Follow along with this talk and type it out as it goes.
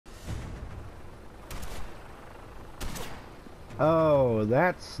Oh,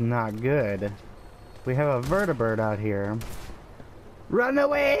 that's not good. We have a vertibird out here. Run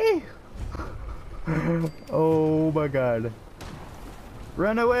away! Oh my god.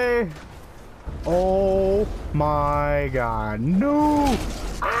 Run away! Oh my god. No!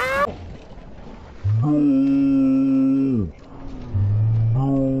 Ow! No!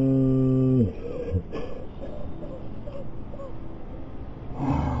 No!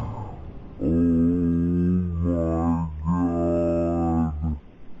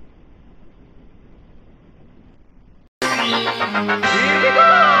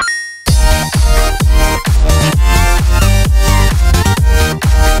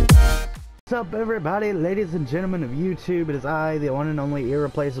 What's up, everybody, ladies and gentlemen of YouTube? It is I, the one and only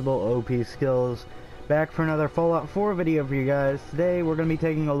irreplaceable OP Skills, back for another Fallout 4 video for you guys. Today we're going to be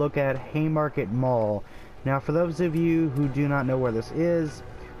taking a look at Haymarket Mall. Now, for those of you who do not know where this is,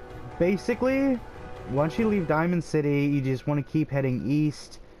 basically, once you leave Diamond City, you just want to keep heading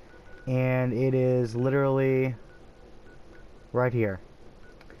east, and it is literally right here.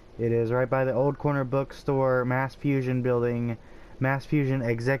 It is right by the Old Corner Bookstore, Mass Fusion Building, Mass Fusion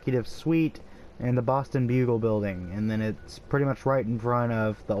Executive Suite, and the Boston Bugle Building, and then it's pretty much right in front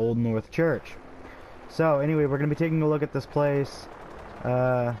of the Old North Church. So anyway, we're going to be taking a look at this place.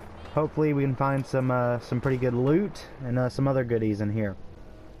 Hopefully we can find some pretty good loot and some other goodies in here.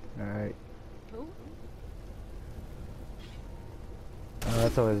 Alright.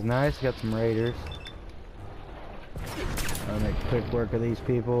 That's always nice. Got some raiders. I'll make quick work of these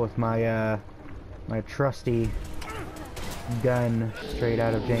people with my my trusty gun straight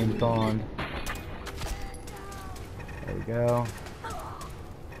out of James Bond. There we go.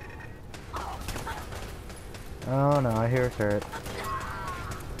 Oh no, I hear a turret.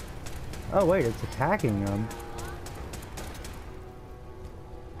 Oh wait, it's attacking them.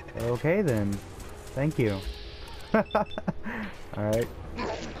 Okay then. Thank you. Alright.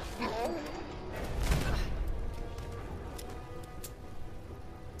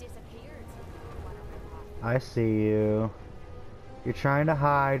 I see you. You're trying to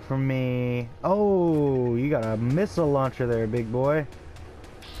hide from me. Oh, you got a missile launcher there, big boy.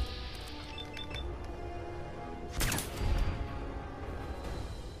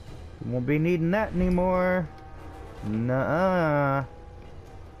 Won't be needing that anymore. Nuh-uh.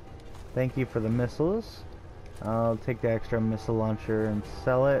 Thank you for the missiles. I'll take the extra missile launcher and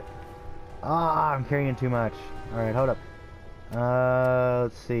sell it. Ah, I'm carrying too much. Alright, hold up.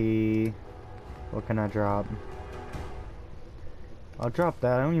 Let's see. What can I drop? I'll drop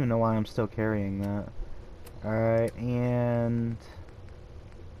that. I don't even know why I'm still carrying that. Alright, and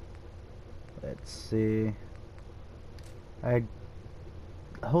let's see.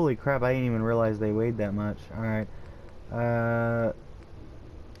 Holy crap, I didn't even realize they weighed that much. Alright.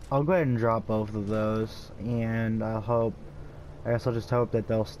 I'll go ahead and drop both of those, and I guess I'll just hope that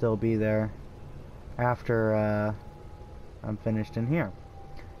they'll still be there after I'm finished in here.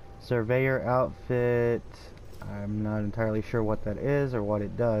 Surveyor outfit. I'm not entirely sure what that is or what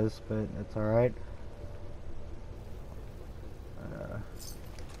it does, but that's alright.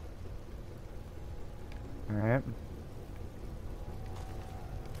 Alright.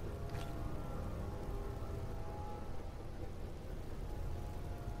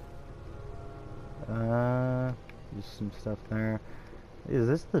 Just some stuff there. Is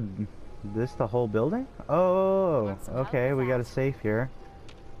this the whole building? Oh, okay, we got a safe here.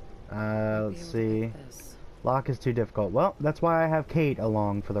 Let's see. Lock is too difficult. Well, that's why I have Kate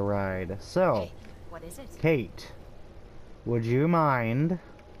along for the ride. So, hey, what is it? Kate, would you mind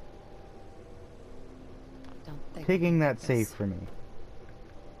picking that safe for me?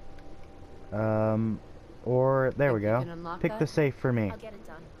 Or there we go. Pick the safe for me. I'll get it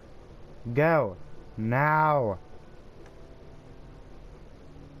done. Go now.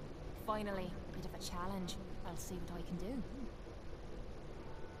 Finally, a bit of a challenge. I'll see what I can do.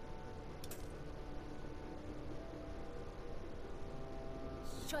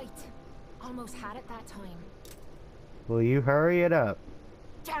 Shite. Almost had it that time. Will you hurry it up?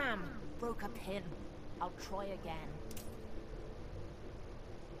 Damn! Broke a pin. I'll try again.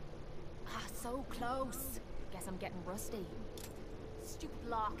 Ah, so close. Guess I'm getting rusty. Stupid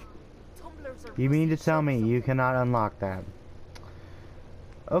lock. Tumblers are You mean to rusty tell me shit you something. cannot unlock that?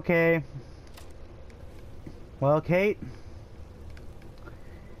 Okay. Well, Kate,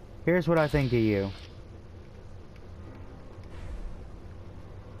 here's what I think of you.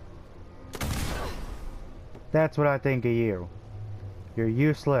 That's what I think of you. You're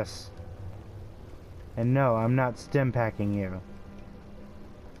useless. And no, I'm not stim packing you.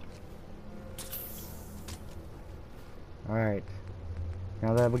 Alright.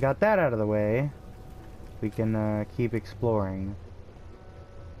 Now that we got that out of the way, we can keep exploring.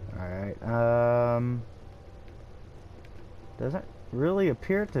 Alright, doesn't really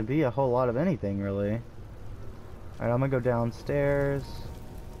appear to be a whole lot of anything, really. Alright, I'm gonna go downstairs.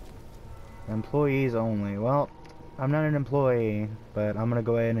 Employees only. Well, I'm not an employee, but I'm gonna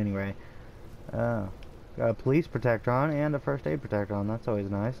go in anyway. Got a police protectron and a first aid protectron. That's always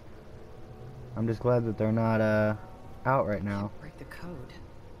nice. I'm just glad that they're not out right now. Break the code.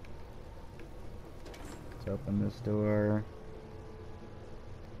 Let's open this door.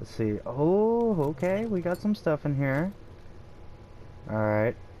 Let's see. Oh, okay. We got some stuff in here.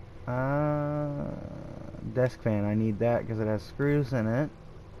 Alright. Desk fan. I need that because it has screws in it.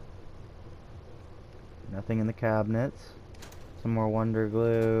 Nothing in the cabinets. Some more Wonder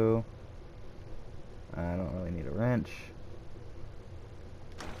Glue. I don't really need a wrench.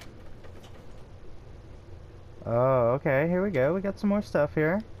 Oh, okay. Here we go. We got some more stuff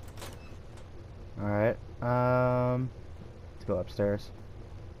here. Alright. Let's go upstairs.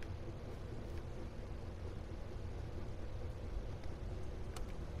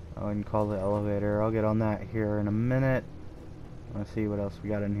 Oh, I can call the elevator. I'll get on that here in a minute. Let's see what else we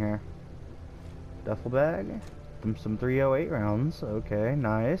got in here. Duffel bag. Some 308 rounds. Okay,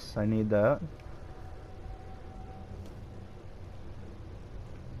 nice. I need that.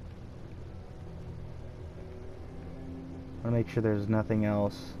 I want to make sure there's nothing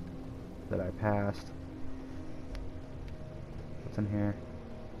else that I passed. What's in here?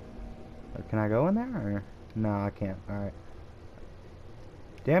 Can I go in there? Or? No, I can't. Alright.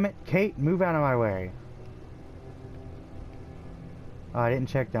 Damn it, Kate, move out of my way. Oh, I didn't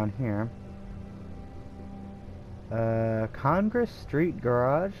check down here. Congress Street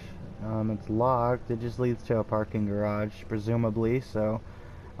Garage. It's locked. It just leads to a parking garage, presumably, so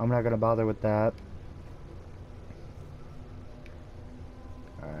I'm not gonna bother with that.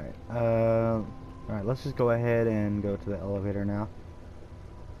 Alright, let's just go ahead and go to the elevator now.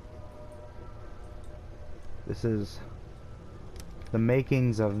 This is the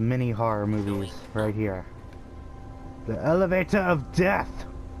makings of many horror movies right here. The elevator of death!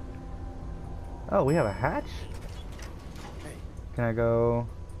 Oh, we have a hatch? Can I go?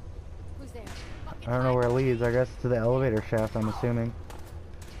 Who's there? I don't know where it leads. I guess to the elevator shaft, I'm assuming.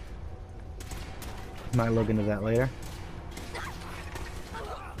 Might look into that later.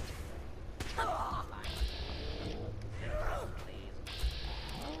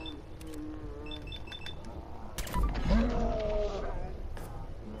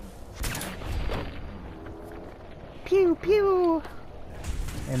 Pew pew!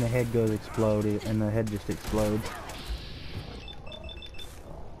 And the head goes explode, and the head just explodes.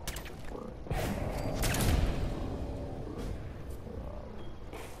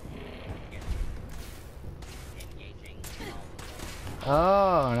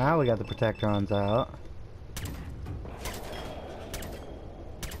 Oh, now we got the protectrons out.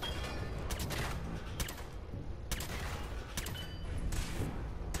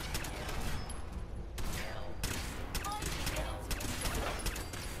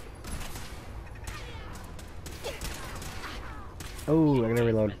 Oh, I gotta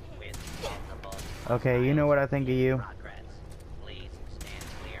reload. Okay, you know what I think of you.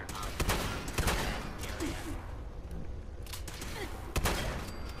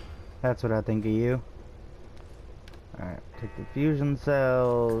 That's what I think of you. Alright, take the fusion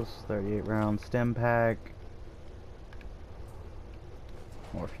cells, 38 round stem pack.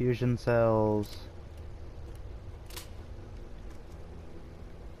 More fusion cells.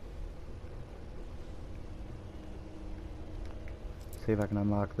 See if I can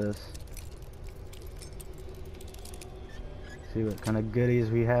unlock this. See what kind of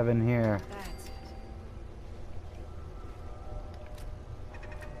goodies we have in here. That's it.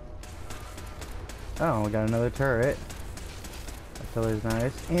 Oh, we got another turret. That's always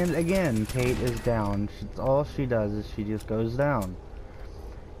nice. And again, Kate is down. All she does is she just goes down.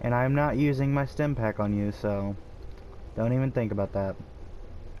 And I'm not using my stem pack on you, so don't even think about that.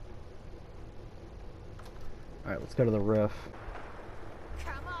 Alright, let's go to the roof.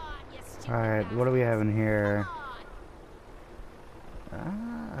 Alright, what do we have in here?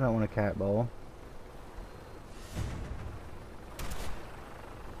 I don't want a cat bowl.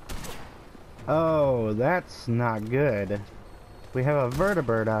 Oh, that's not good. We have a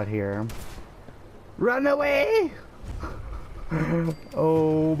vertebrate out here. Run away!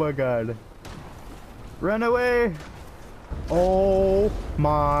 Oh my god. Run away! Oh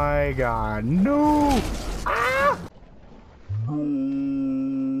my god. No! Ah!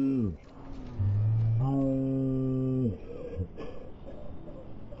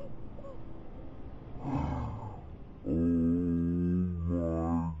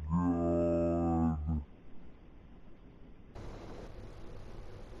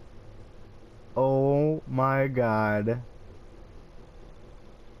 my god.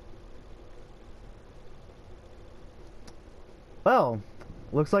 Well,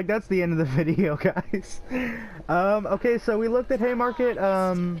 looks like that's the end of the video, guys. Okay, so we looked at Haymarket,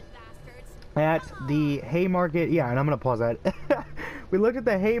 at the Haymarket, yeah, and I'm gonna pause that. We looked at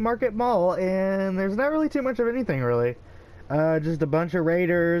the Haymarket Mall, and there's not really too much of anything, really. Just a bunch of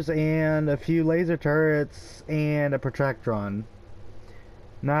raiders, and a few laser turrets, and a Protractron.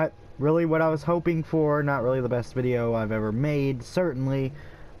 Not really what I was hoping for, not really the best video I've ever made, certainly,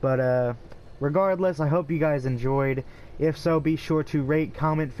 but, regardless, I hope you guys enjoyed. If so, be sure to rate,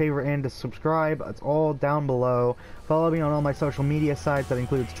 comment, favorite, and to subscribe. It's all down below. Follow me on all my social media sites. That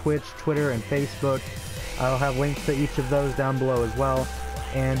includes Twitch, Twitter, and Facebook. I'll have links to each of those down below as well.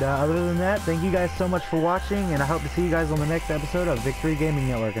 And other than that, thank you guys so much for watching, and I hope to see you guys on the next episode of Victory Gaming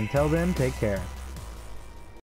Network. Until then, take care.